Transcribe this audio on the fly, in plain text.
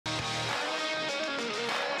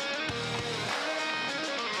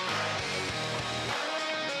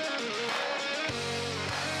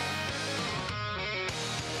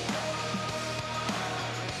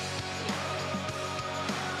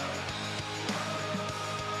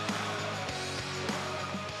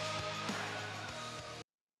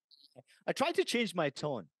I tried to change my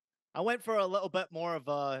tone. I went for a little bit more of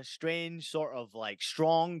a strange sort of like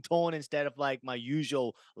strong tone instead of like my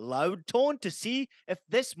usual loud tone to see if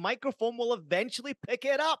this microphone will eventually pick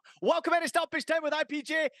it up. Welcome into Stoppage Time with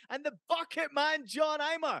IPJ and the Bucket Man, John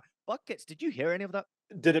Eimer. Buckets, did you hear any of that?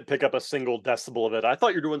 Didn't pick up a single decibel of it. I thought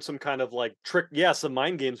you were doing some kind of like trick, yeah, some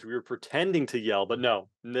mind games where you were pretending to yell, but no,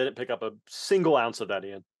 didn't pick up a single ounce of that,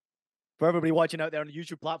 Ian. For everybody watching out there on the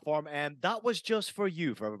YouTube platform, and that was just for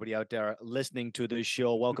you, for everybody out there listening to the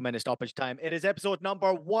show. Welcome into Stoppage Time. It is episode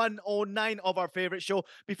number 109 of our favorite show.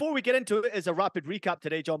 Before we get into it, is a rapid recap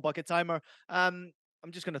today, John Bucketsheimer. I'm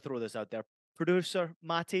just going to throw this out there. Producer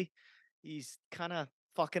Matty, he's kind of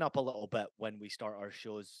fucking up a little bit when we start our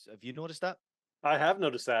shows. Have you noticed that? I have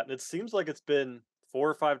noticed that, and it seems like it's been 4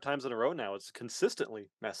 or 5 times in a row now. It's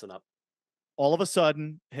consistently messing up. All of a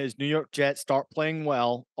sudden, his New York Jets start playing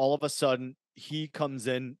well. All of a sudden, he comes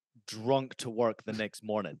in drunk to work the next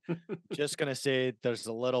morning. Just gonna say there's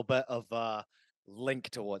a little bit of a link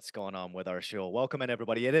to what's going on with our show. Welcome in,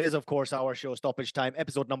 everybody. It is, of course, our show, Stoppage Time,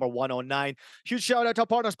 episode number 109. Huge shout out to our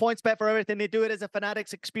partners, PointsBet, for everything they do. It is a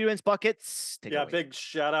Fanatics experience. Buckets. Take it Yeah, away. big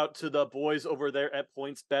shout out to the boys over there at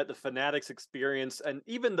PointsBet, the Fanatics experience. And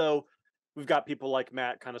even though we've got people like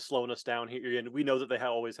Matt kind of slowing us down here, and we know that they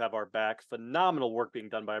always have our back, phenomenal work being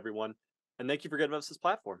done by everyone. And thank you for giving us this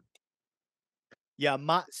platform. Yeah,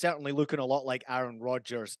 Matt certainly looking a lot like Aaron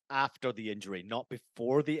Rodgers after the injury, not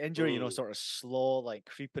before the injury, Ooh. sort of slow, like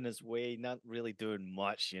creeping his way, not really doing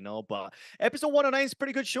much. But episode 109 is a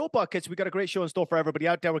pretty good show, Buckets. We got a great show in store for everybody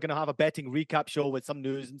out there. We're going to have a betting recap show with some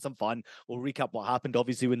news and some fun. We'll recap what happened,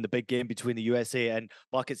 obviously, in the big game between the USA and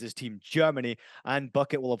Buckets' team, Germany. And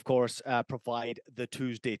Bucket will, of course, provide the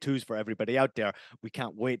Tuesday twos for everybody out there. We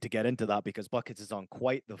can't wait to get into that because Buckets is on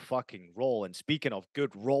quite the fucking roll. And speaking of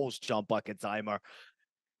good rolls, John Bucketsheimer,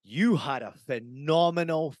 you had a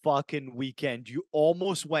phenomenal fucking weekend. You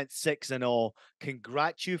almost went 6-0.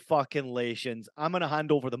 Congratulations. I'm going to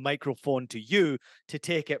hand over the microphone to you to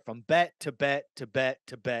take it from bet to bet to bet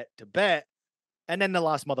to bet to bet. And then the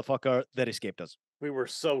last motherfucker that escaped us. We were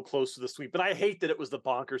so close to the sweep, and I hate that it was the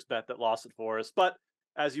bonkers bet that lost it for us. But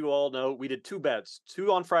as you all know, we did two bets,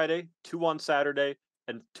 two on Friday, two on Saturday,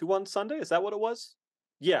 and two on Sunday. Is that what it was?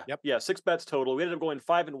 Yeah, Yep. yeah, 6 bets total. We ended up going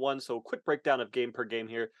 5-1. So a quick breakdown of game per game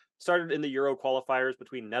here. Started in the Euro qualifiers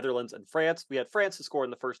between Netherlands and France. We had France to score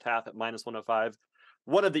in the first half at -105.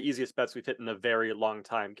 One of the easiest bets we've hit in a very long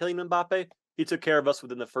time. Kylian Mbappe, he took care of us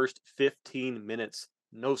within the first 15 minutes.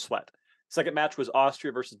 No sweat. Second match was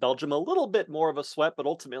Austria versus Belgium. A little bit more of a sweat, but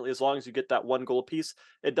ultimately, as long as you get that one goal apiece,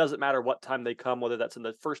 it doesn't matter what time they come, whether that's in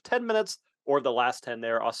the first 10 minutes or the last 10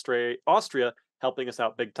 there. Austria helping us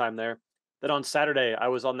out big time there. Then on Saturday, I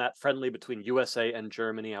was on that friendly between USA and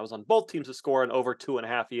Germany. I was on both teams to score in over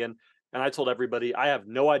 2.5, Ian. And I told everybody, I have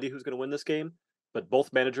no idea who's going to win this game, but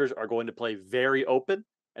both managers are going to play very open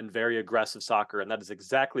and very aggressive soccer. And that is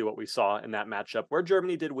exactly what we saw in that matchup, where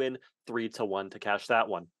Germany did win 3-1 to cash that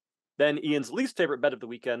one. Then Ian's least favorite bet of the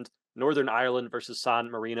weekend, Northern Ireland versus San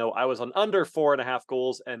Marino. I was on under 4.5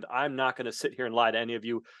 goals, and I'm not going to sit here and lie to any of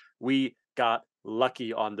you. We got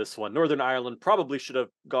lucky on this one. Northern Ireland probably should have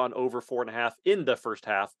gone over 4.5 in the first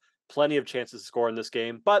half. Plenty of chances to score in this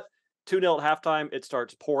game, but 2-0 at halftime. It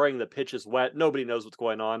starts pouring. The pitch is wet. Nobody knows what's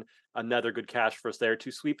going on. Another good cash for us there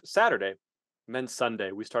to sweep Saturday. And then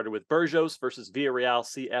Sunday, we started with Burgos versus Villarreal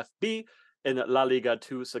CFB in La Liga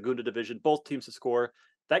 2 Segunda Division. Both teams to score.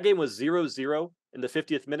 That game was 0-0 in the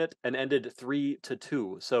 50th minute and ended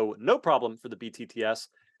 3-2. So no problem for the BTTS,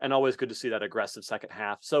 and always good to see that aggressive second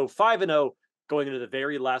half. So 5-0 going into the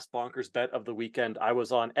very last bonkers bet of the weekend. I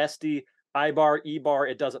was on SD, Ibar, Ebar,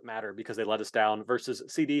 it doesn't matter because they let us down, versus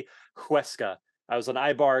CD Huesca. I was on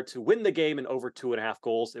Ibar to win the game in over 2.5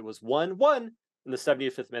 goals. It was 1-1 in the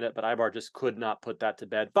 75th minute, but Ibar just could not put that to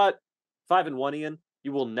bed. But 5-1, Ian,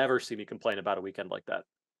 you will never see me complain about a weekend like that.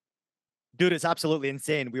 Dude, it's absolutely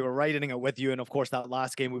insane. We were riding it with you. And of course, that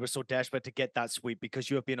last game, we were so desperate to get that sweep because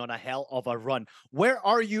you have been on a hell of a run. Where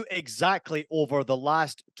are you exactly over the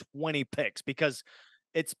last 20 picks? Because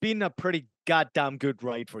it's been a pretty goddamn good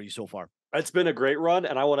ride for you so far. It's been a great run,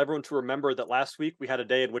 and I want everyone to remember that last week we had a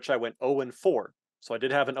day in which I went 0-4. So I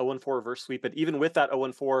did have an 0-4 reverse sweep, and even with that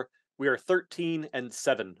 0-4, we are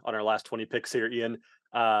 13-7 on our last 20 picks here, Ian.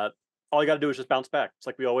 All you got to do is just bounce back. It's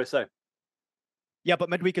like we always say. Yeah,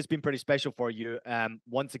 but midweek has been pretty special for you.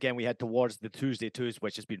 Once again, we head towards the Tuesday twos,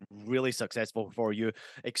 which has been really successful for you.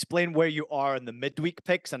 Explain where you are in the midweek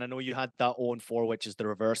picks, and I know you had that 0-4, which is the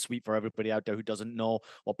reverse sweep for everybody out there who doesn't know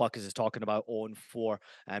what Buckets is talking about. 0-4,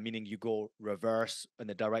 meaning you go reverse in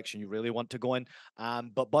the direction you really want to go in.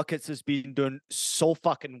 But Buckets has been doing so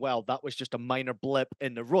fucking well. That was just a minor blip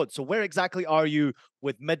in the road. So where exactly are you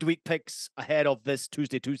with midweek picks ahead of this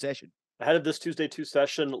Tuesday two session? Ahead of this Tuesday 2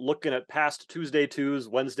 session, looking at past Tuesday 2s,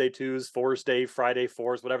 Wednesday 2s, Thursday, Friday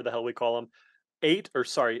 4s, whatever the hell we call them.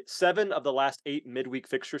 7 of the last 8 midweek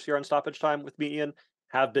fixtures here on Stoppage Time with me, Ian,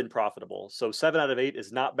 have been profitable. So 7 out of 8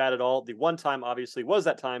 is not bad at all. The one time, obviously, was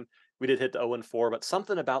that time we did hit the 0-4, but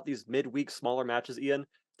something about these midweek smaller matches, Ian,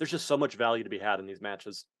 there's just so much value to be had in these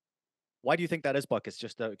matches. Why do you think that is, Buckets?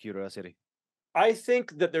 Just out of curiosity. I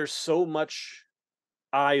think that there's so much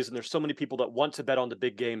eyes and there's so many people that want to bet on the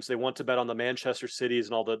big games. They want to bet on the Manchester Cities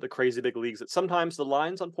and all the crazy big leagues that sometimes the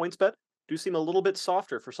lines on PointsBet do seem a little bit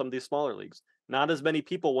softer for some of these smaller leagues. Not as many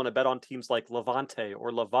people want to bet on teams like Levante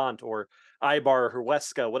or Levant or Ibar or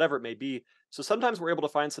Huesca, whatever it may be. So sometimes we're able to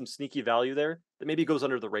find some sneaky value there that maybe goes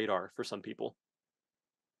under the radar for some people.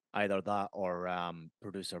 Either that or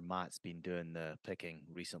producer Matt's been doing the picking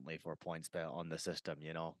recently for PointsBet on the system,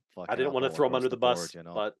 I fucking didn't up want to all throw him across under the the board,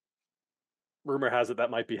 bus, but rumor has it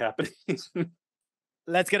that might be happening.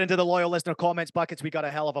 Let's get into the loyal listener comments buckets. We got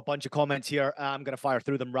a hell of a bunch of comments here. I'm going to fire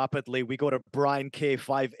through them rapidly. We go to Brian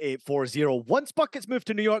K5840. Once Buckets move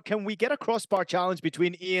to New York, can we get a crossbar challenge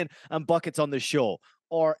between Ian and Buckets on the show?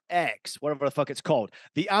 Or X, whatever the fuck it's called.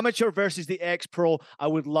 The amateur versus the X Pro. I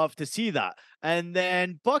would love to see that. And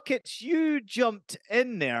then Buckets, you jumped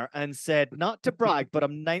in there and said, not to brag, but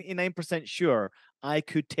I'm 99% sure I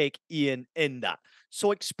could take Ian in that.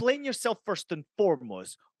 So explain yourself first and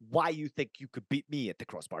foremost why you think you could beat me at the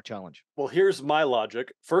crossbar challenge. Well, here's my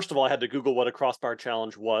logic. First of all, I had to Google what a crossbar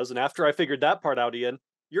challenge was. And after I figured that part out, Ian,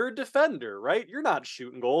 you're a defender, right? You're not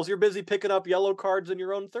shooting goals. You're busy picking up yellow cards in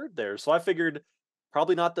your own third there. So I figured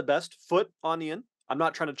probably not the best foot on Ian. I'm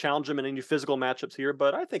not trying to challenge him in any physical matchups here,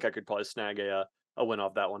 but I think I could probably snag a win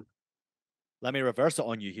off that one. Let me reverse it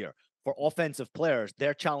on you here. For offensive players,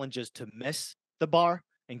 their challenge is to miss the bar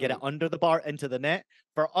and get it under the bar into the net.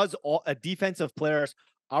 For us, defensive players,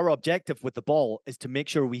 our objective with the ball is to make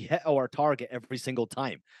sure we hit our target every single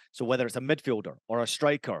time. So whether it's a midfielder or a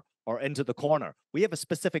striker or into the corner, we have a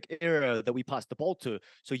specific area that we pass the ball to.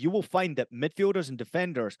 So you will find that midfielders and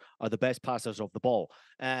defenders are the best passers of the ball.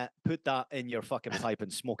 Put that in your fucking pipe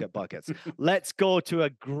and smoke it, Buckets. Let's go to a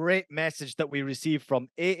great message that we received from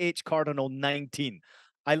Cardinal 19.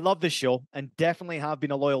 I love this show and definitely have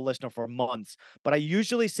been a loyal listener for months, but I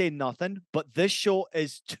usually say nothing, but this show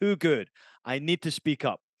is too good. I need to speak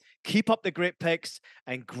up. Keep up the great picks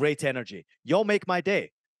and great energy. Y'all make my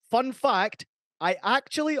day. Fun fact, I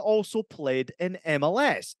actually also played in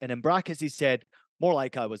MLS. And in brackets, he said, more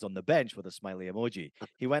like I was on the bench with a smiley emoji.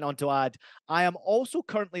 He went on to add, I am also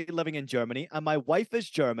currently living in Germany and my wife is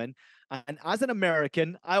German. And as an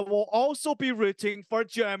American, I will also be rooting for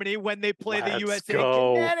Germany when they play the USA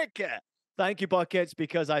in Connecticut. Thank you, Buckets,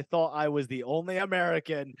 because I thought I was the only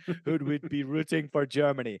American who would be rooting for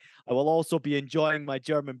Germany. I will also be enjoying my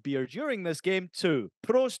German beer during this game too.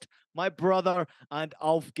 Prost, my brother, and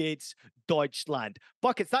Auf geht's Deutschland.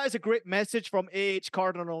 Buckets, that is a great message from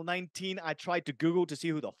Cardinal 19. I tried to Google to see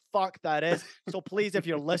who the fuck that is. So please, if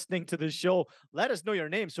you're listening to the show, let us know your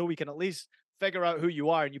name so we can at least figure out who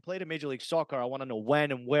you are. And you played in Major League Soccer. I want to know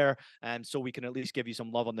when and where, and so we can at least give you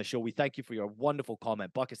some love on the show. We thank you for your wonderful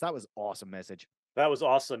comment, Buckets. That was awesome message. That was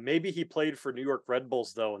awesome. Maybe he played for New York Red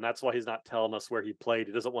Bulls though, and that's why he's not telling us where he played.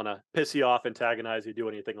 He doesn't want to piss you off, antagonize you, do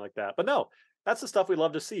anything like that. But no, that's the stuff we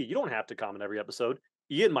love to see. You don't have to comment every episode.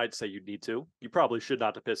 Ian might say you'd need to. You probably should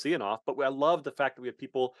not to piss Ian off, but I love the fact that we have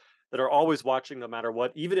people that are always watching no matter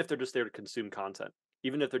what, even if they're just there to consume content,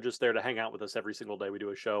 even if they're just there to hang out with us every single day we do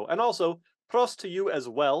a show. And also, prost to you as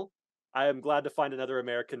well. I am glad to find another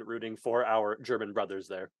American rooting for our German brothers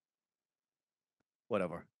there.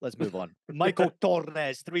 Whatever. Let's move on. Michael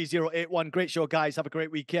Torres, 3081. Great show, guys. Have a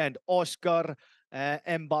great weekend. Oscar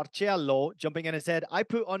Embarcello jumping in and said, I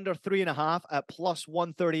put under 3.5 at plus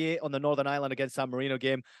 138 on the Northern Ireland against San Marino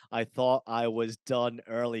game. I thought I was done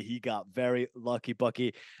early. He got very lucky,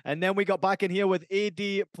 Bucky. And then we got back in here with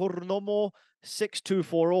AD Purnomo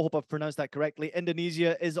 6240. Hope I've pronounced that correctly.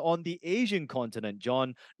 Indonesia is on the Asian continent,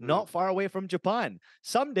 John, not far away from Japan.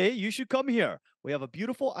 Someday you should come here. We have a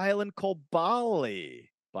beautiful island called Bali.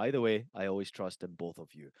 By the way, I always trust in both of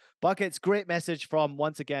you. Buckets, great message from,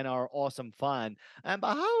 once again, our awesome fan.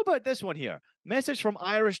 But how about this one here? Message from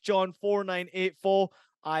Irish John 4984.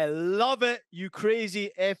 I love it, you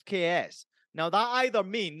crazy FKS. Now, that either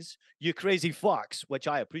means you crazy fucks, which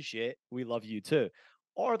I appreciate. We love you too.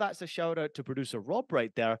 Or that's a shout out to producer Rob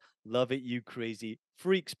right there. Love it, you crazy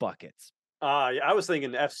freaks buckets. Yeah, I was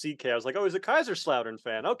thinking FCK. I was like, oh, he's a Kaiserslautern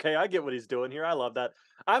fan. Okay, I get what he's doing here. I love that.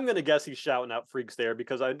 I'm gonna guess he's shouting out freaks there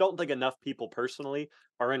because I don't think enough people personally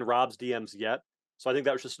are in Rob's DMs yet. So I think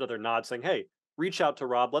that was just another nod saying, hey, reach out to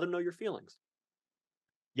Rob, let him know your feelings.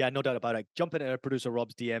 Yeah, no doubt about it. Jump in producer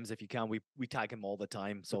Rob's DMs if you can. We tag him all the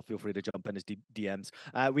time, so feel free to jump in his DMs.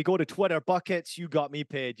 We go to Twitter. Buckets, you got me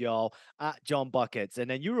paid, y'all, at John Buckets. And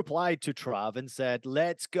then you replied to Trav and said,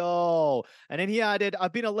 let's go. And then he added,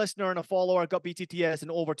 I've been a listener and a follower, got BTTS and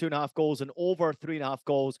over 2.5 goals and over 3.5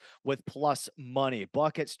 goals with plus money.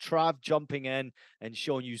 Buckets, Trav jumping in and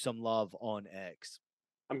showing you some love on X.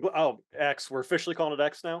 X. We're officially calling it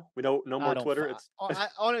X now. We don't no I more don't, Twitter. It's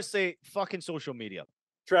honestly, fucking social media.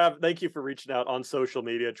 Trav, thank you for reaching out on social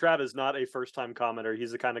media. Trav is not a first time commenter.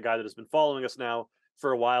 He's the kind of guy that has been following us now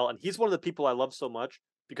for a while. And he's one of the people I love so much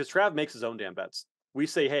because Trav makes his own damn bets. We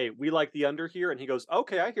say, hey, we like the under here. And he goes,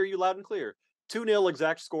 okay, I hear you loud and clear. 2-0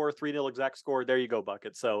 exact score, 3-0 exact score. There you go,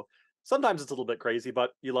 Bucket. So sometimes it's a little bit crazy,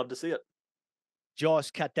 but you love to see it.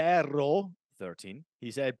 Josh Catero 13.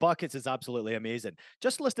 He said, Buckets is absolutely amazing.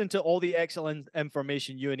 Just listening to all the excellent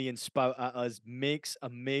information you and Ian spout at us makes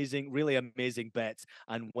amazing, really amazing bets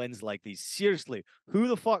and wins like these. Seriously, who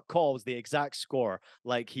the fuck calls the exact score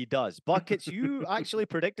like he does? Buckets, you actually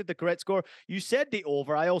predicted the correct score. You said the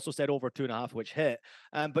over. I also said over 2.5, which hit.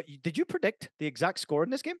 But did you predict the exact score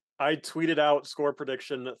in this game? I tweeted out score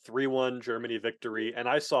prediction 3-1 Germany victory, and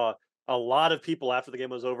I saw a lot of people after the game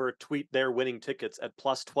was over tweet their winning tickets at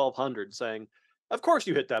plus 1200 saying, of course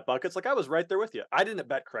you hit that, Buckets. Like I was right there with you. I didn't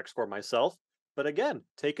bet correct score myself, but again,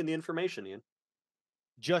 taking the information, Ian.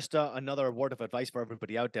 Just another word of advice for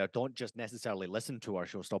everybody out there. Don't just necessarily listen to our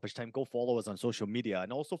show Stoppage Time. Go follow us on social media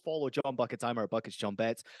and also follow John Bucketsheimer at Buckets John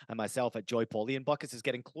Bets and myself at Joy Pauline. Buckets is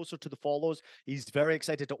getting closer to the follows. He's very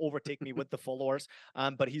excited to overtake me with the followers.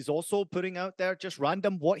 But he's also putting out there just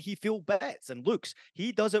random what he feel bets and looks.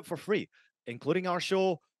 He does it for free, including our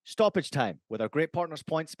show Stoppage Time with our great partners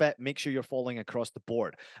PointsBet. Make sure you're following across the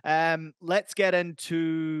board. Let's get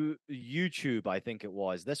into YouTube. I think it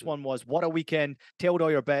was this one was what a weekend. Tailed all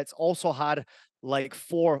your bets. Also had like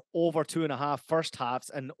 4 over 2.5 first halves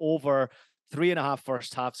and over 3.5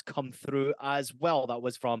 first halves come through as well. That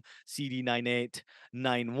was from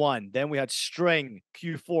CD9891. Then we had String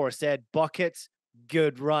Q4 said Buckets,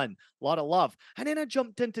 good run, a lot of love. And then I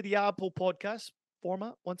jumped into the Apple podcast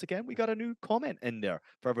format once again. We got a new comment in there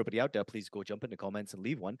for everybody out there. Please go jump in the comments and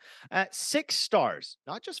leave one. 6 stars,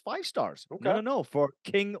 not just 5 stars. Okay. No, for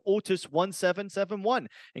King Otis 1771.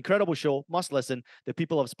 Incredible show, must listen. The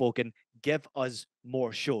people have spoken. Give us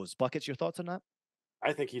more shows. Buckets, your thoughts on that?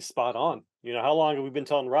 I think he's spot on. You know, how long have we been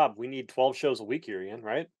telling Rob we need 12 shows a week here, Ian,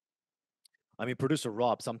 right? I mean, producer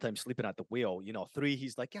Rob, sometimes sleeping at the wheel, 3,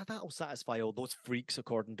 he's like, yeah, that'll satisfy all those freaks,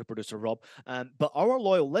 according to producer Rob. But our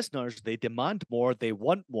loyal listeners, they demand more, they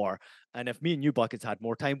want more. And if me and you, Buckets, had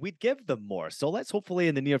more time, we'd give them more. So let's hopefully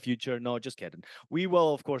in the near future, no, just kidding. We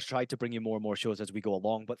will, of course, try to bring you more and more shows as we go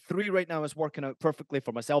along. But 3 right now is working out perfectly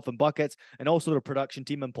for myself and Buckets and also the production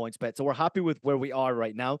team and PointsBet. So we're happy with where we are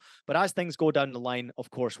right now. But as things go down the line,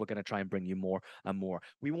 of course, we're going to try and bring you more and more.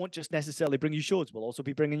 We won't just necessarily bring you shows. We'll also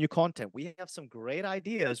be bringing you content. We have some great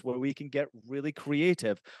ideas where we can get really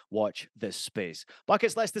creative. Watch this space.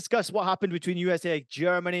 Buckets, let's discuss what happened between USA and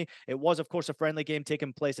Germany. It was, of course, a friendly game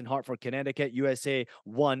taking place in Hartford, Connecticut. USA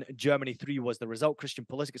 1, Germany 3 was the result. Christian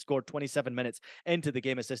Pulisic scored 27 minutes into the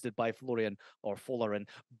game, assisted by Florian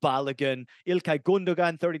Balogun. Ilkay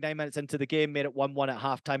Gundogan, 39 minutes into the game, made it 1-1 at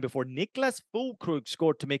halftime before Niklas Füllkrug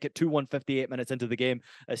scored to make it 2-1 58 minutes into the game,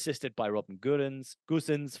 assisted by Robert Gosens,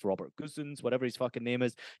 whatever his fucking name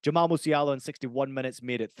is. Jamal Musiala in 61 minutes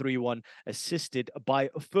made it 3-1, assisted by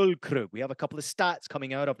Füllkrug. We have a couple of stats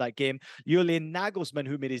coming out of that game. Julian Nagelsmann,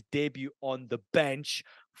 who made his debut on the bench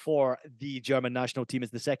for the German national team, is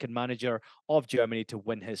the second manager of Germany to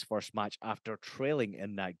win his first match after trailing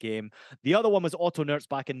in that game. The other one was Otto Nerz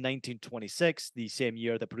back in 1926, the same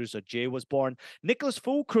year that producer Jay was born. Niklas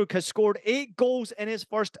Füllkrug has scored 8 goals in his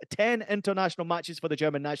first 10 international matches for the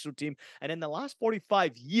German national team. And in the last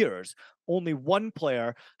 45 years, only one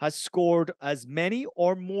player has scored as many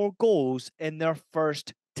or more goals in their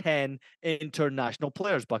first 10 international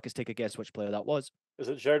players. Buckets, take a guess which player that was. Is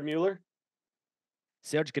it Jared Mueller?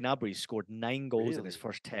 Serge Gnabry scored 9 goals in his Really?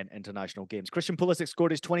 first 10 international games. Christian Pulisic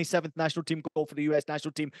scored his 27th national team goal for the US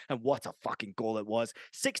national team, and what a fucking goal it was.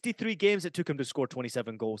 63 games it took him to score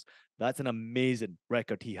 27 goals. That's an amazing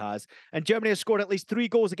record he has. And Germany has scored at least 3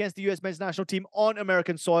 goals against the US men's national team on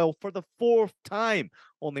American soil for the 4th time.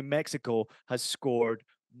 Only Mexico has scored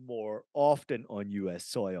more often on US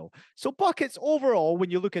soil. So, Buckets, overall, when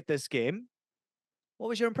you look at this game, what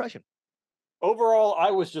was your impression? Overall,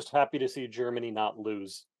 I was just happy to see Germany not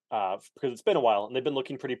lose because it's been a while and they've been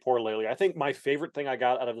looking pretty poor lately. I think my favorite thing I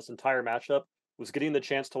got out of this entire matchup was getting the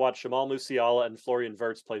chance to watch Jamal Musiala and Florian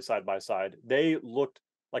Wirtz play side by side. They looked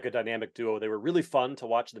like a dynamic duo. They were really fun to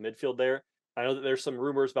watch the midfield there. I know that there's some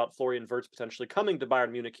rumors about Florian Wirtz potentially coming to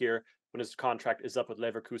Bayern Munich here when his contract is up with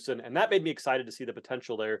Leverkusen, and that made me excited to see the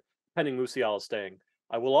potential there, pending Musiala staying.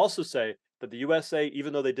 I will also say that the USA,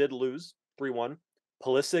 even though they did lose 3-1,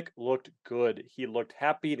 Pulisic looked good. He looked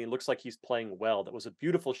happy and he looks like he's playing well. That was a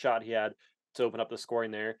beautiful shot he had to open up the scoring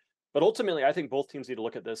there. But ultimately, I think both teams need to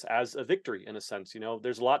look at this as a victory in a sense.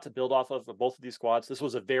 There's a lot to build off of both of these squads. This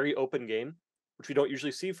was a very open game, which we don't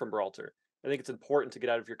usually see from Berhalter. I think it's important to get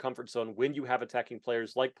out of your comfort zone when you have attacking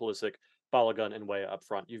players like Pulisic, Balogun, and Weah up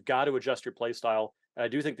front. You've got to adjust your play style. And I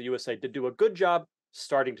do think the USA did do a good job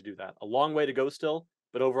starting to do that. A long way to go still,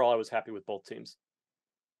 but overall, I was happy with both teams.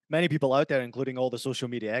 Many people out there, including all the social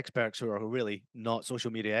media experts who are really not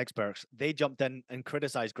social media experts, they jumped in and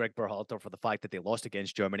criticized Greg Berhalter for the fact that they lost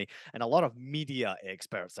against Germany. And a lot of media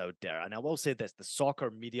experts out there, and I will say this, the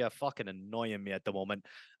soccer media fucking annoying me at the moment,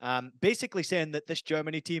 basically saying that this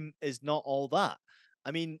Germany team is not all that.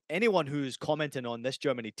 I mean, anyone who's commenting on this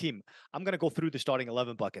Germany team, I'm going to go through the starting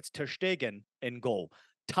 11 buckets. Ter Stegen in goal.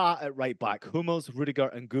 Ta at right back, Hummels, Rudiger,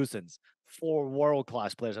 and Gusens. 4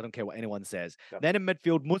 world-class players. I don't care what anyone says. Yep. Then in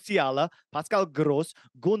midfield, Musiala, Pascal Gross,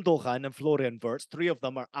 Gundogan, and Florian Wirtz. 3 of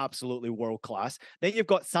them are absolutely world-class. Then you've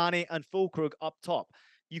got Sane and Fulkrug up top.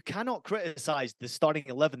 You cannot criticize the starting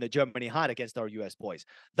 11 that Germany had against our US boys.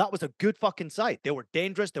 That was a good fucking side. They were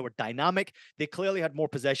dangerous. They were dynamic. They clearly had more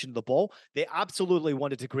possession of the ball. They absolutely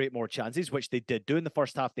wanted to create more chances, which they did do. In the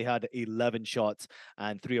first half, they had 11 shots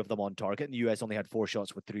and 3 of them on target. And the US only had 4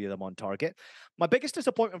 shots with 3 of them on target. My biggest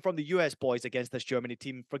disappointment from the US boys against this Germany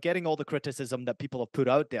team, forgetting all the criticism that people have put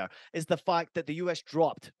out there, is the fact that the US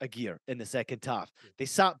dropped a gear in the second half. They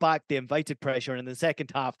sat back, they invited pressure, and in the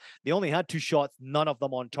second half, they only had 2 shots, none of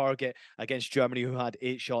them on target against Germany, who had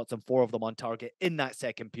 8 shots and 4 of them on target in that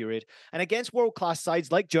second period. And against world-class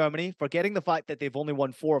sides like Germany, forgetting the fact that they've only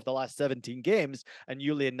won 4 of the last 17 games, and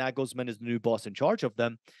Julian Nagelsmann is the new boss in charge of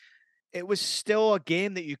them, it was still a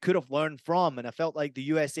game that you could have learned from. And I felt like the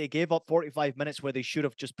USA gave up 45 minutes where they should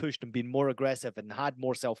have just pushed and been more aggressive and had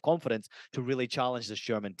more self-confidence to really challenge this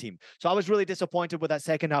German team. So I was really disappointed with that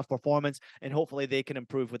second half performance, and hopefully they can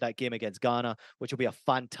improve with that game against Ghana, which will be a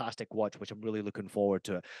fantastic watch, which I'm really looking forward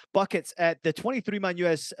to. Buckets, at the 23-man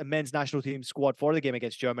US men's national team squad for the game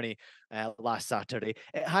against Germany last Saturday,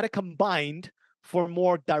 it had a combined for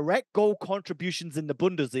more direct goal contributions in the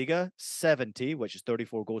Bundesliga, 70, which is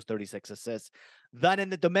 34 goals, 36 assists, than in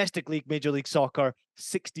the domestic league, Major League Soccer,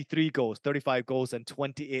 63 goals, 35 goals, and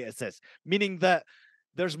 28 assists, meaning that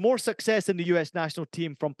there's more success in the US national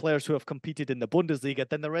team from players who have competed in the Bundesliga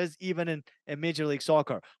than there is even in Major League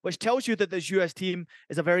Soccer, which tells you that this US team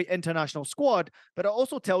is a very international squad, but it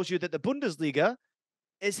also tells you that the Bundesliga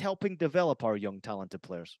is helping develop our young, talented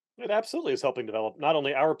players. It absolutely is helping develop not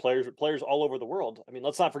only our players, but players all over the world. I mean,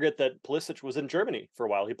 let's not forget that Pulisic was in Germany for a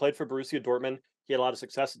while. He played for Borussia Dortmund. He had a lot of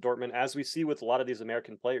success at Dortmund, as we see with a lot of these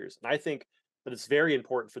American players. And I think that it's very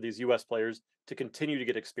important for these US players to continue to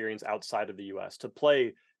get experience outside of the US, to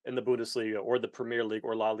play in the Bundesliga or the Premier League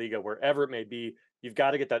or La Liga, wherever it may be. You've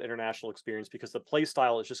got to get that international experience because the play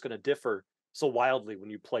style is just going to differ so wildly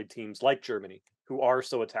when you play teams like Germany, who are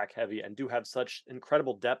so attack heavy and do have such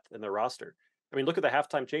incredible depth in their roster. I mean, look at the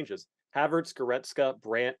halftime changes. Havertz, Goretzka,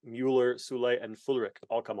 Brandt, Mueller, Sule, and Fulrich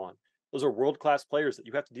all come on. Those are world-class players that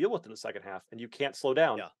you have to deal with in the second half, and you can't slow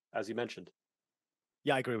down, Yeah. as you mentioned.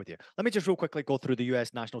 Yeah, I agree with you. Let me just real quickly go through the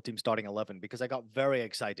US national team starting 11 because I got very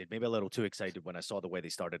excited, maybe a little too excited when I saw the way they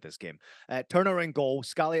started this game. Turner in goal,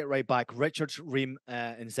 Scally at right back, Richards, Ream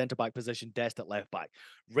in centre back position, Dest at left back.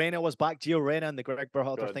 Reina was back, Gio Reina, and the Greg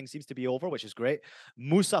Berhalter thing seems to be over, which is great.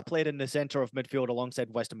 Musa played in the centre of midfield alongside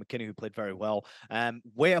Weston McKinney, who played very well.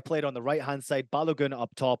 Weah played on the right-hand side, Balogun up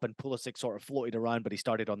top, and Pulisic sort of floated around, but he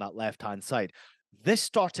started on that left-hand side. This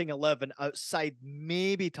starting 11 outside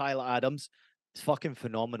maybe Tyler Adams, it's fucking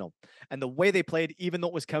phenomenal. And the way they played, even though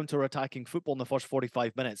it was counter-attacking football in the first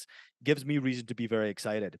 45 minutes, gives me reason to be very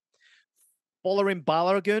excited. Following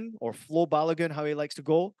Balogun, or Flo Balogun, how he likes to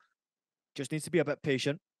go, just needs to be a bit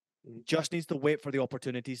patient. Just needs to wait for the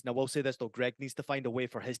opportunities. Now, we'll say this, though. Greg needs to find a way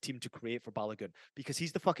for his team to create for Balogun because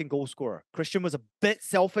he's the fucking goal scorer. Christian was a bit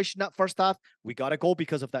selfish in that first half. We got a goal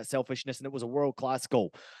because of that selfishness, and it was a world-class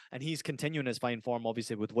goal. And he's continuing his fine form,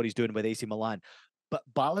 obviously, with what he's doing with AC Milan. But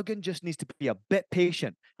Balogun just needs to be a bit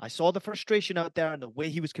patient. I saw the frustration out there and the way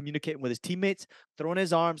he was communicating with his teammates, throwing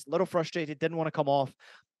his arms, a little frustrated, didn't want to come off.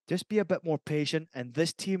 Just be a bit more patient, and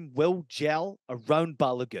this team will gel around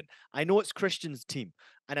Balogun. I know it's Christian's team,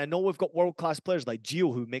 and I know we've got world-class players like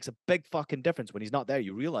Gio, who makes a big fucking difference. When he's not there,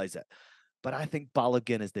 you realize it. But I think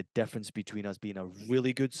Balogun is the difference between us being a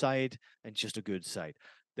really good side and just a good side.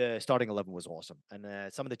 The starting 11 was awesome,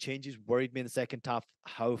 and some of the changes worried me in the second half,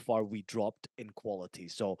 how far we dropped in quality.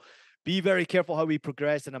 So be very careful how we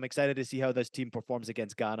progress, and I'm excited to see how this team performs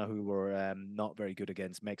against Ghana, who were not very good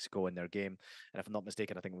against Mexico in their game. And if I'm not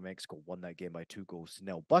mistaken, I think Mexico won that game by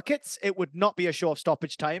 2-0. Buckets, it would not be a show of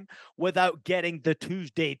stoppage time without getting the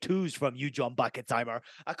Tuesday twos from you, John Bucketsheimer.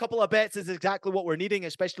 A couple of bets is exactly what we're needing,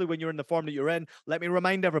 especially when you're in the form that you're in. Let me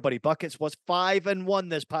remind everybody, Buckets was 5-1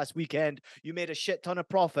 this past weekend. You made a shit ton of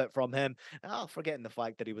profit from him. Forgetting the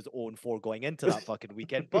fact that he was 0-4 going into that fucking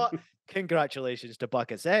weekend, but congratulations to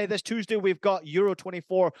Buckets. Hey, this Tuesday, we've got Euro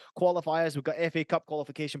 24 qualifiers. We've got FA Cup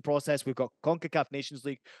qualification process. We've got CONCACAF Nations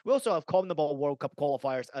League. We also have CONMEBOL World Cup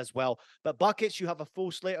qualifiers as well. But Buckets, you have a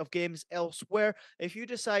full slate of games elsewhere. If you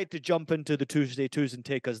decide to jump into the Tuesday twos and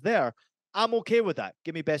take us there, I'm okay with that.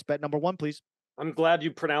 Give me best bet number one, please. I'm glad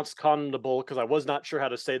you pronounced CONMEBOL because I was not sure how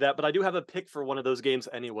to say that, but I do have a pick for one of those games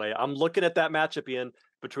anyway. I'm looking at that matchup, Ian,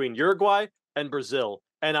 between Uruguay and Brazil.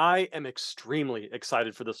 And I am extremely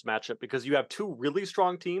excited for this matchup because you have two really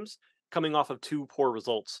strong teams coming off of two poor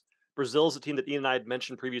results. Brazil is a team that Ian and I had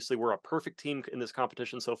mentioned previously were a perfect team in this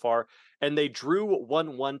competition so far, and they drew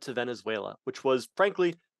 1-1 to Venezuela, which was,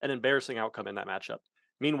 frankly, an embarrassing outcome in that matchup.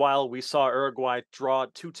 Meanwhile, we saw Uruguay draw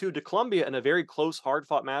 2-2 to Colombia in a very close,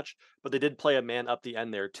 hard-fought match, but they did play a man up the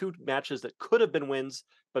end there. Two matches that could have been wins,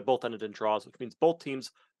 but both ended in draws, which means both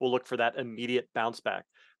teams will look for that immediate bounce back.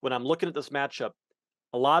 When I'm looking at this matchup,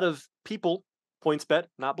 a lot of people, points bet,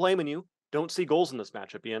 not blaming you, don't see goals in this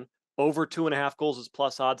matchup, Ian. Over 2.5 goals is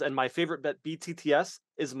plus odds, and my favorite bet, BTTS,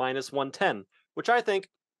 is minus 110, which I think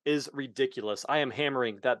is ridiculous. I am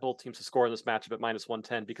hammering that both teams to score in this matchup at minus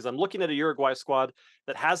 110 because I'm looking at a Uruguay squad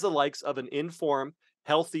that has the likes of an in-form,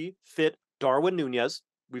 healthy, fit Darwin Nunez.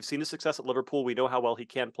 We've seen his success at Liverpool. We know how well he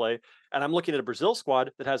can play. And I'm looking at a Brazil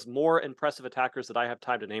squad that has more impressive attackers that I have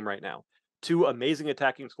time to name right now. Two amazing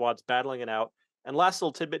attacking squads battling it out. And last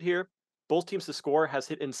little tidbit here, both teams to score has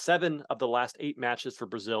hit in 7 of the last 8 matches for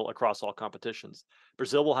Brazil across all competitions.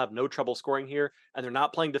 Brazil will have no trouble scoring here, and they're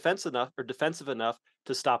not playing defensive enough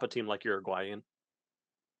to stop a team like Uruguay.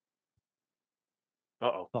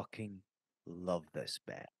 Uh-oh. Fucking love this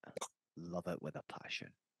bet. Love it with a passion.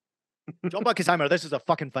 John Bucketsheimer, this is a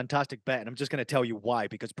fucking fantastic bet, and I'm just going to tell you why.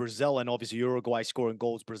 Because Brazil and obviously Uruguay scoring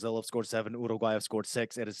goals. Brazil have scored 7, Uruguay have scored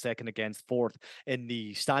 6. It is second against fourth in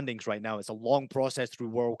the standings right now. It's a long process through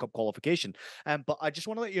World Cup qualification. But I just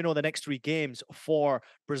want to let you know the next 3 games for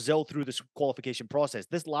Brazil through this qualification process.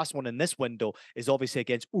 This last one in this window is obviously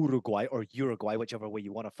against Uruguay or Uruguay, whichever way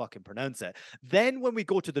you want to fucking pronounce it. Then when we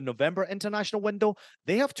go to the November international window,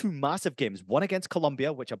 they have 2 massive games. One against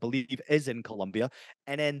Colombia, which I believe is in Colombia,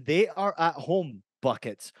 and then they are at home,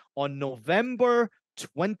 Buckets, on November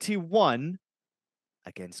 21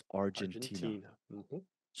 against Argentina. Mm-hmm.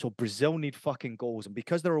 So Brazil need fucking goals. And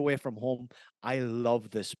because they're away from home, I love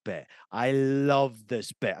this bet. I love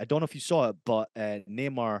this bet. I don't know if you saw it, but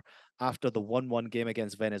Neymar, after the 1-1 game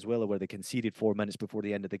against Venezuela, where they conceded 4 minutes before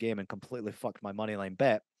the end of the game and completely fucked my moneyline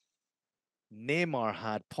bet, Neymar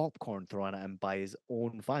had popcorn thrown at him by his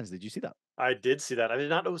own fans. Did you see that? I did see that. I did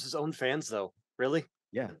not know it was his own fans, though. Really?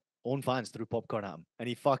 Yeah. Own fans threw popcorn at him, and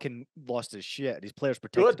he fucking lost his shit. His players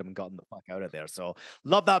protected him and got him the fuck out of there. So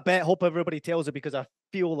love that bet. Hope everybody tails it because I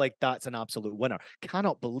feel like that's an absolute winner.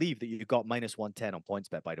 Cannot believe that you got minus 110 on points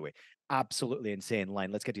bet, by the way. Absolutely insane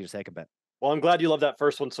line. Let's get to your second bet. Well, I'm glad you love that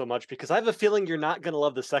first one so much because I have a feeling you're not going to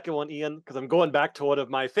love the second one, Ian, because I'm going back to one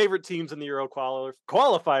of my favorite teams in the Euro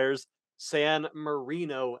qualifiers, San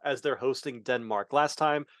Marino, as they're hosting Denmark. Last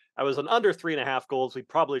time I was on under 3.5 goals. We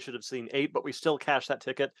probably should have seen 8, but we still cashed that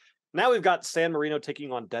ticket. Now we've got San Marino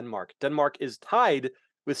taking on Denmark. Denmark is tied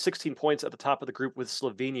with 16 points at the top of the group with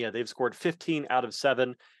Slovenia. They've scored 15 out of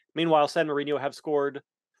 7. Meanwhile, San Marino have scored,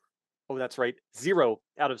 oh, that's right, 0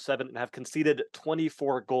 out of 7 and have conceded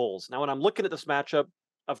 24 goals. Now, when I'm looking at this matchup,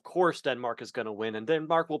 of course Denmark is going to win, and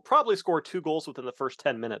Denmark will probably score 2 goals within the first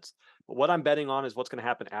 10 minutes. But what I'm betting on is what's going to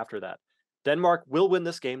happen after that. Denmark will win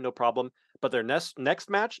this game, no problem, but their next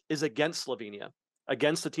match is against Slovenia.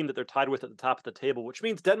 against the team that they're tied with at the top of the table, which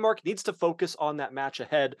means Denmark needs to focus on that match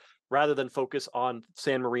ahead rather than focus on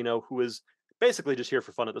San Marino, who is basically just here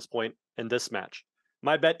for fun at this point in this match.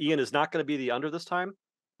 My bet, Ian, is not going to be the under this time,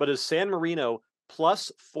 but is San Marino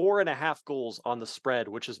plus 4.5 goals on the spread,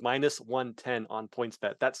 which is minus 110 on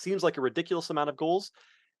PointsBet. That seems like a ridiculous amount of goals,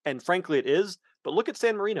 and frankly, it is. But look at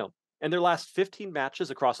San Marino. In their last 15 matches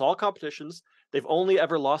across all competitions, they've only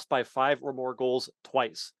ever lost by 5 or more goals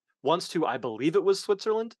twice. Once to, I believe it was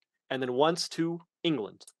Switzerland, and then once to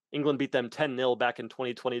England. England beat them 10-0 back in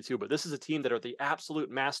 2022, but this is a team that are the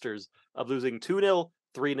absolute masters of losing 2-0,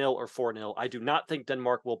 3-0, or 4-0. I do not think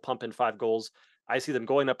Denmark will pump in 5 goals. I see them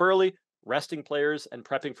going up early, resting players, and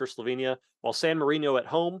prepping for Slovenia, while San Marino at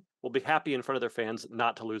home will be happy in front of their fans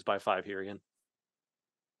not to lose by 5 here, Ian.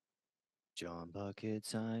 John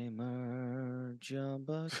Bucketsheimer, John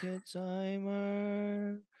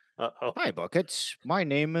Bucketsheimer. Uh-oh. Hi, Buckets. My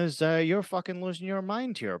name is, you're fucking losing your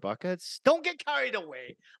mind here, Buckets. Don't get carried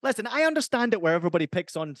away. Listen, I understand it where everybody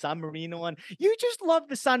picks on San Marino, and you just love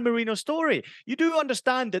the San Marino story. You do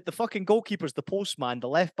understand that the fucking goalkeeper's the postman, the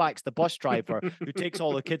left back's the bus driver who takes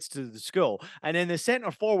all the kids to the school, and then the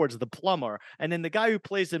centre forward's the plumber, and then the guy who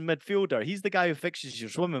plays in midfielder, he's the guy who fixes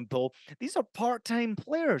your swimming pool. These are part-time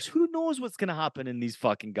players. Who knows what's going to happen in these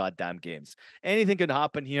fucking goddamn games? Anything can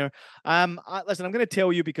happen here. Listen, I'm going to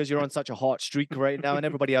tell you because you're on such a hot streak right now, and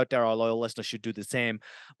everybody out there, our loyal listeners, should do the same.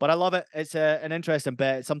 But I love it. It's an interesting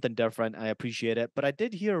bet. It's something different. I appreciate it. But I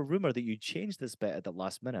did hear a rumor that you changed this bet at the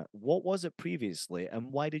last minute. What was it previously,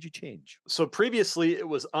 and why did you change? So previously, it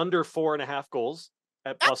was under 4.5 goals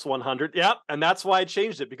at plus 100. Yeah, and that's why I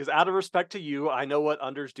changed it, because out of respect to you, I know what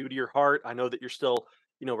unders do to your heart. I know that you're still,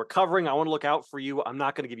 recovering. I want to look out for you. I'm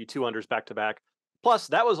not going to give you 2 unders back to back. Plus,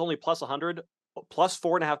 that was only plus 100. Plus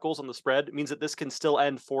 4.5 goals on the spread means that this can still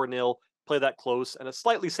end 4-0, play that close, and a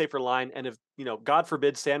slightly safer line. And if, God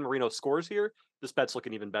forbid, San Marino scores here, this bet's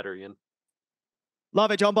looking even better, Ian. Love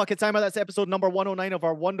it, John Bucketsheimer. That's episode number 109 of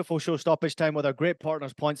our wonderful show, Stoppage Time, with our great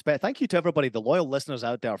partners, PointsBet. Thank you to everybody, the loyal listeners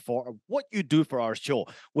out there, for what you do for our show.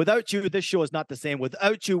 Without you, this show is not the same.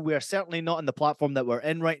 Without you, we are certainly not in the platform that we're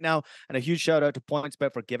in right now. And a huge shout out to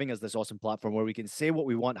PointsBet for giving us this awesome platform where we can say what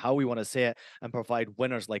we want, how we want to say it, and provide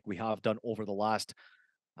winners like we have done over the last,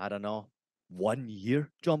 1 year,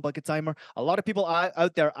 John Bucketsheimer. A lot of people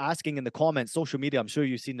out there asking in the comments, social media, I'm sure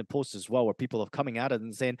you've seen the posts as well, where people are coming at it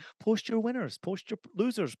and saying, post your winners, post your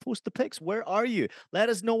losers, post the picks. Where are you? Let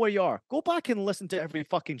us know where you are. Go back and listen to every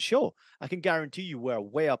fucking show. I can guarantee you we're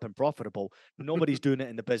way up and profitable. Nobody's doing it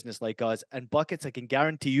in the business like us. And Buckets, I can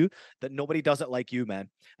guarantee you that nobody does it like you, man.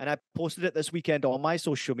 And I posted it this weekend on my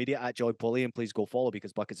social media at Joy Pulley, and please go follow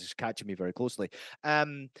because Buckets is catching me very closely.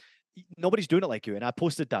 Nobody's doing it like you, and I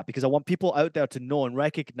posted that because I want people out there to know and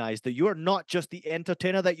recognize that you are not just the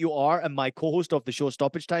entertainer that you are, and my co-host of the show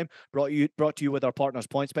Stoppage Time, brought to you with our partners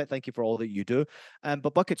PointsBet. Thank you for all that you do.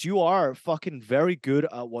 But Buckets, you are fucking very good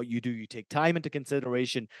at what you do. You take time into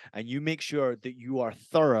consideration, and you make sure that you are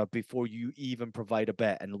thorough before you even provide a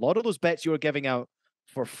bet. And a lot of those bets you are giving out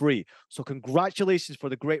for free. So congratulations for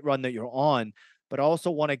the great run that you're on. But I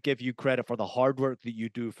also want to give you credit for the hard work that you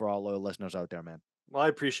do for our loyal listeners out there, man. Well, I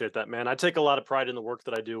appreciate that, man. I take a lot of pride in the work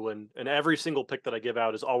that I do, and every single pick that I give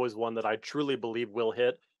out is always one that I truly believe will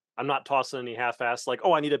hit. I'm not tossing any half-ass like,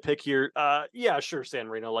 oh, I need a pick here. Yeah, sure, San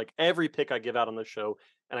Marino. Like every pick I give out on the show,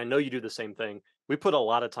 and I know you do the same thing. We put a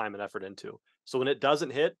lot of time and effort into. So when it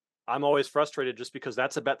doesn't hit, I'm always frustrated just because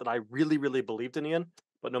that's a bet that I really, really believed in, Ian.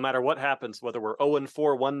 But no matter what happens, whether we're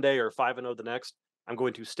 0-4 one day or 5-0 the next, I'm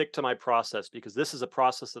going to stick to my process because this is a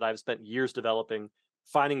process that I've spent years developing,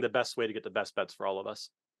 finding the best way to get the best bets for all of us.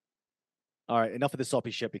 All right, enough of the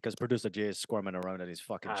soppy shit because producer Jay is squirming around in his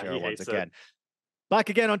fucking chair once again. It. Back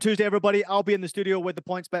again on Tuesday, everybody. I'll be in the studio with the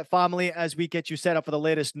PointsBet family as we get you set up for the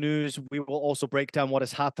latest news. We will also break down what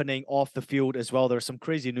is happening off the field as well. There's some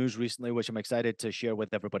crazy news recently, which I'm excited to share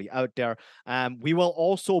with everybody out there. We will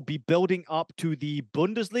also be building up to the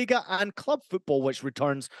Bundesliga and club football, which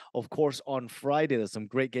returns, of course, on Friday. There's some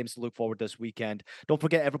great games to look forward to this weekend. Don't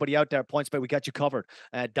forget, everybody out there, PointsBet, we got you covered.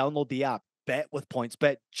 Download the app. Bet with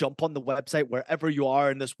PointsBet. Jump on the website wherever you are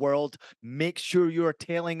in this world. Make sure you're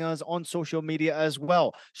tailing us on social media as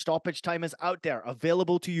well. Stoppage Time is out there,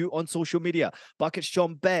 available to you on social media. Buckets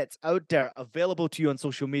John Bets out there, available to you on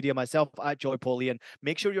social media. Myself at Joy Polian.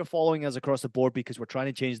 Make sure you're following us across the board because we're trying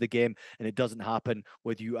to change the game and it doesn't happen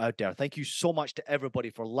with you out there. Thank you so much to everybody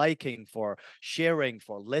for liking, for sharing,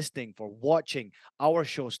 for listening, for watching our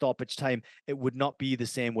show Stoppage Time. It would not be the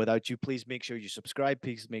same without you. Please make sure you subscribe.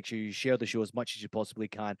 Please make sure you share the show show as much as you possibly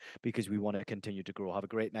can because we want to continue to grow. Have a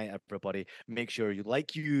great night, everybody. Make sure you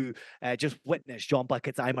just witnessed John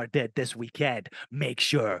Bucketsheimer did this weekend. Make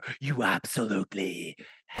sure you absolutely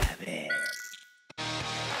have it.